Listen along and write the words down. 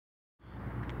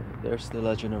There's the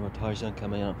Legend of Tarzan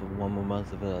coming up in one more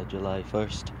month of July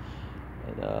 1st.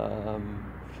 And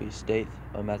feast date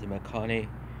of Matthew McConaughey.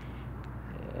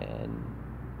 And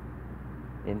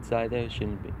inside there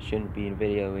shouldn't be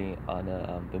videoing on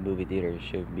the movie theater. It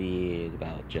should be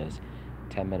about just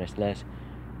 10 minutes less.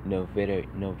 No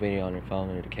video on your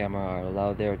phone or the camera are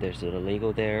allowed there. There's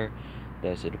illegal there.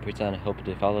 There's the person help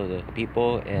to follow the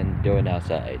people and do it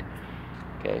outside.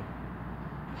 Okay.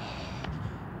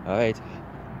 All right.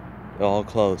 We're all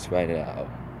closed right now.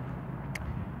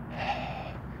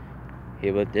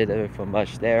 He did it for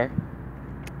much there,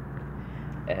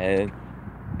 and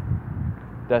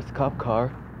that's the cop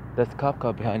car. That's the cop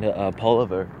car behind the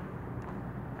pullover.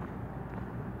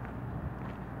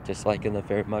 Just like in the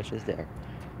very much is there.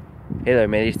 Hey there,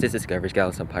 mateys. This is Discovery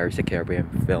Scout, some Pirates of the Caribbean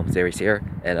film series here,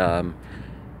 and I'm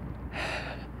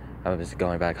just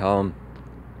going back home.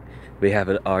 We have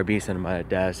an Arby's in my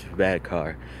dad's red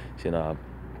car. You know,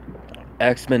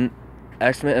 X-Men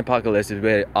Apocalypse is a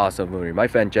really awesome movie. My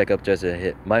friend Jacob, his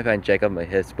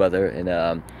brother,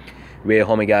 and really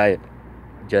homie guy,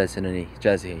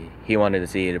 he wanted to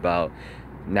see it about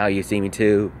Now You See Me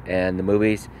Too and the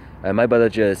movies. My brother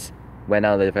just went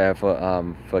out there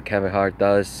for Kevin Hart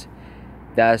does.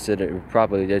 That's it.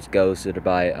 Probably just goes to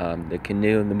buy the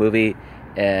Canoe in the movie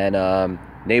and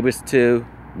Neighbors 2,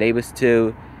 The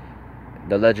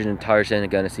Legend of Tarzan.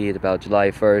 Gonna see it about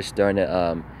July 1st during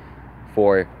the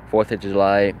for 4th of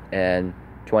July and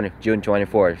June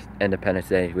 24th, Independence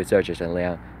Day researchers and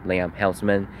Liam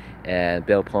Hemsworth and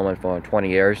Bill Pullman for 20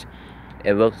 years.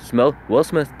 And Will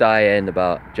Smith died in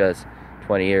about just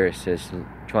 20 years, just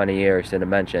 20 years in the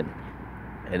mention.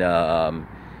 And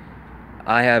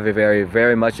I have a very,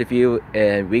 very much of you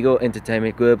and Regal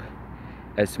Entertainment Group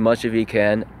as much as you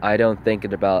can. I don't think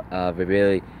about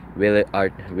really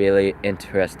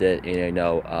interested in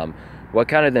what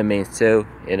kind of that means too.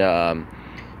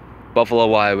 Buffalo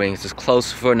Wild Wings is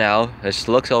closed for now. It just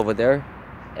looks over there,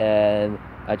 and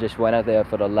I just went out there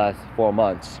for the last 4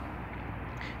 months.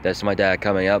 That's my dad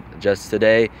coming up just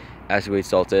today, as we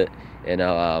salted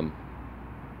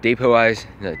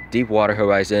Deepwater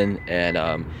Horizon,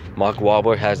 and Mark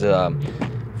Wahlberg has a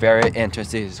very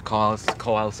interesting call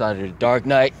outside of the Dark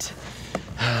Knight.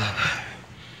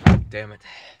 Damn it.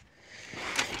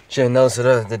 Should know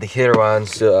so the heater on,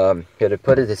 so here to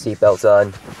put the seatbelts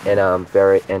on, and I'm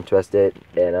very interested,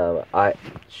 and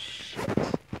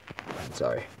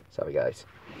sorry guys.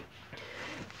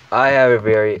 I have a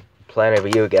very plan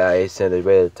of you guys and they're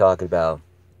ready to talk about,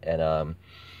 and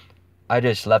I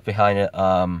just left behind it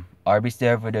Arby's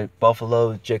there for the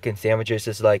buffalo chicken sandwiches,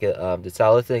 just like the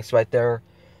salad things right there,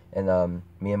 and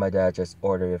me and my dad just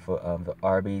ordered it for the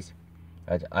Arby's.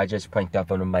 I just pranked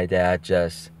up on my dad,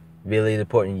 just really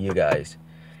supporting you guys,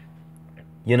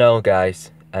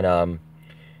 guys, and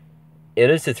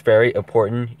it is just very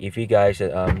important if you guys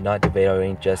not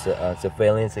debating just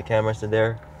surveillance the cameras in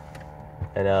there,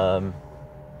 and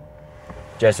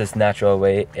just as natural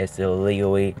way as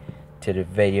illegally to the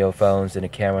video phones and the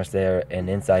cameras there and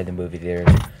inside the movie theater,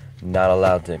 not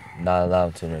allowed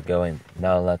to go in,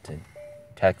 not allowed to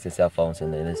text the cell phones in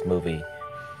this movie.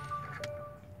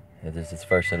 This is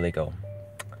first illegal.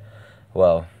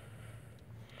 Well,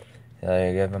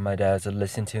 I give my dad to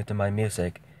listen to my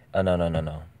music. Oh,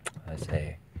 no. I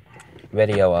say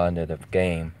radio under the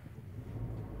game.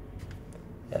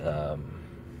 And,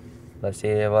 let's see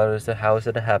how is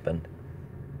it happened.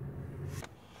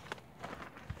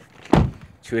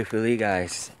 Truthfully,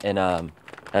 guys, and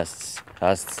that's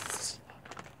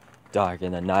dark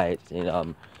in the night.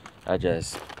 I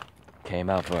just came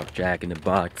out for a Jack in the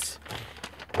Box.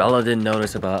 Bella didn't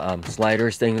notice about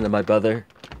sliders thing to my brother.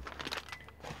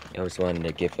 I was wanting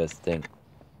to give us thing.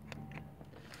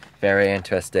 Very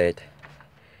interested,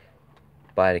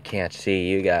 but I can't see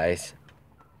you guys.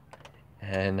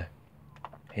 And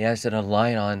he has a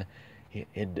light on.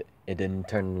 It didn't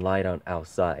turn the light on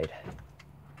outside.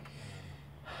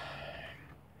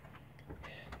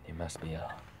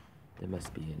 There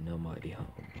must be nobody home.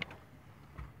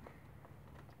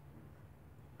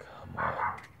 Come on.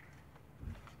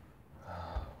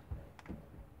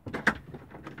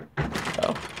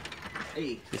 Oh.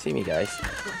 Hey. You see me, guys?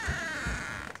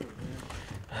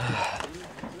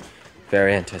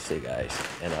 Very interesting, guys.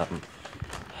 And I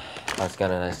was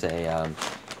gonna say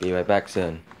be right back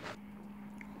soon.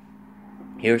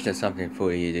 Here's just something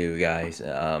for you to do, guys.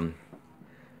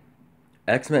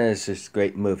 X-Men is just a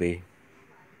great movie.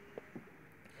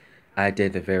 I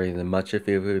did the very much of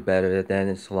it better than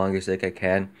as long as I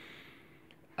can.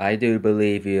 I do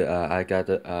believe you. I got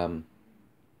the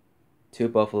 2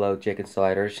 buffalo chicken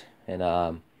sliders, and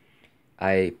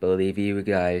I believe you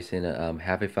guys in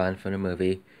having fun for the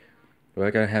movie. We're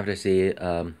gonna have to see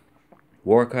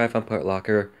Warcraft on Port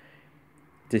Locker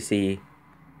to see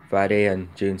Friday on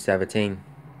June 17th,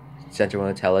 Central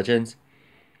Intelligence,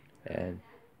 and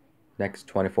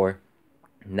next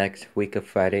week of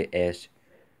Friday is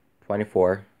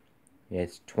 24.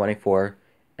 It's 24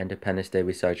 Independence Day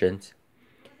Resurgence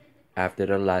after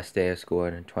the last day of school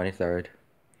on the 23rd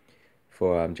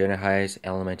for junior highs,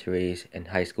 elementaries, and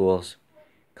high schools,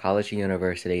 college and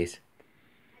universities.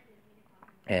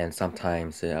 And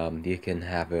sometimes you can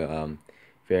have a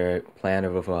very plan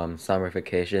of summer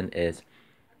vacation is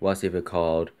what's even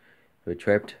called a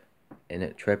trip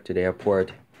to the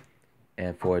airport,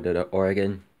 and for the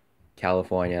Oregon,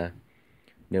 California,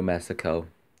 New Mexico,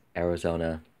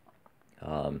 Arizona,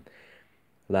 um,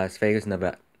 Las Vegas,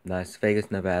 Nevada,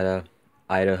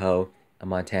 Idaho,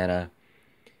 Montana,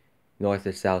 North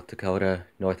and South Dakota,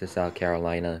 North and South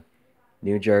Carolina,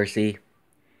 New Jersey,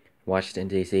 Washington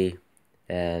D.C.,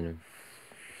 and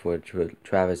for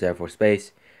Travis Air Force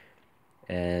Base,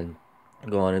 and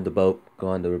go on the boat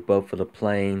for the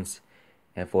planes,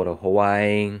 and for the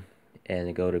Hawaii,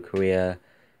 and go to Korea,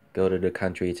 go to the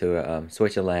country to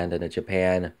Switzerland and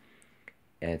Japan.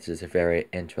 And it's just very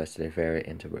interesting, very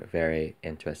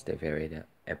interesting, very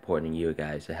important. You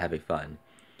guys are having fun.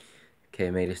 Okay,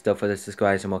 make still for the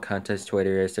subscribe for more content.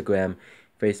 Twitter, Instagram,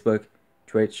 Facebook,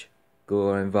 Twitch,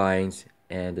 Google and Vines,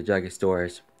 and the Juggy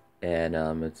stores. And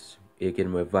it's you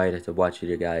can invite us to watch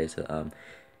you guys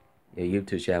your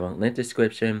YouTube channel. Link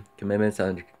description. Commitments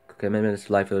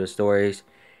life of the stories.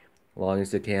 As long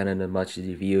as you can and as much as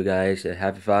you view, guys.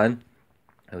 Have fun.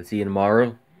 I will see you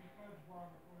tomorrow.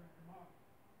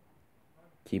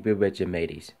 Keep it rich and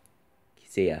mateys.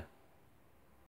 See ya.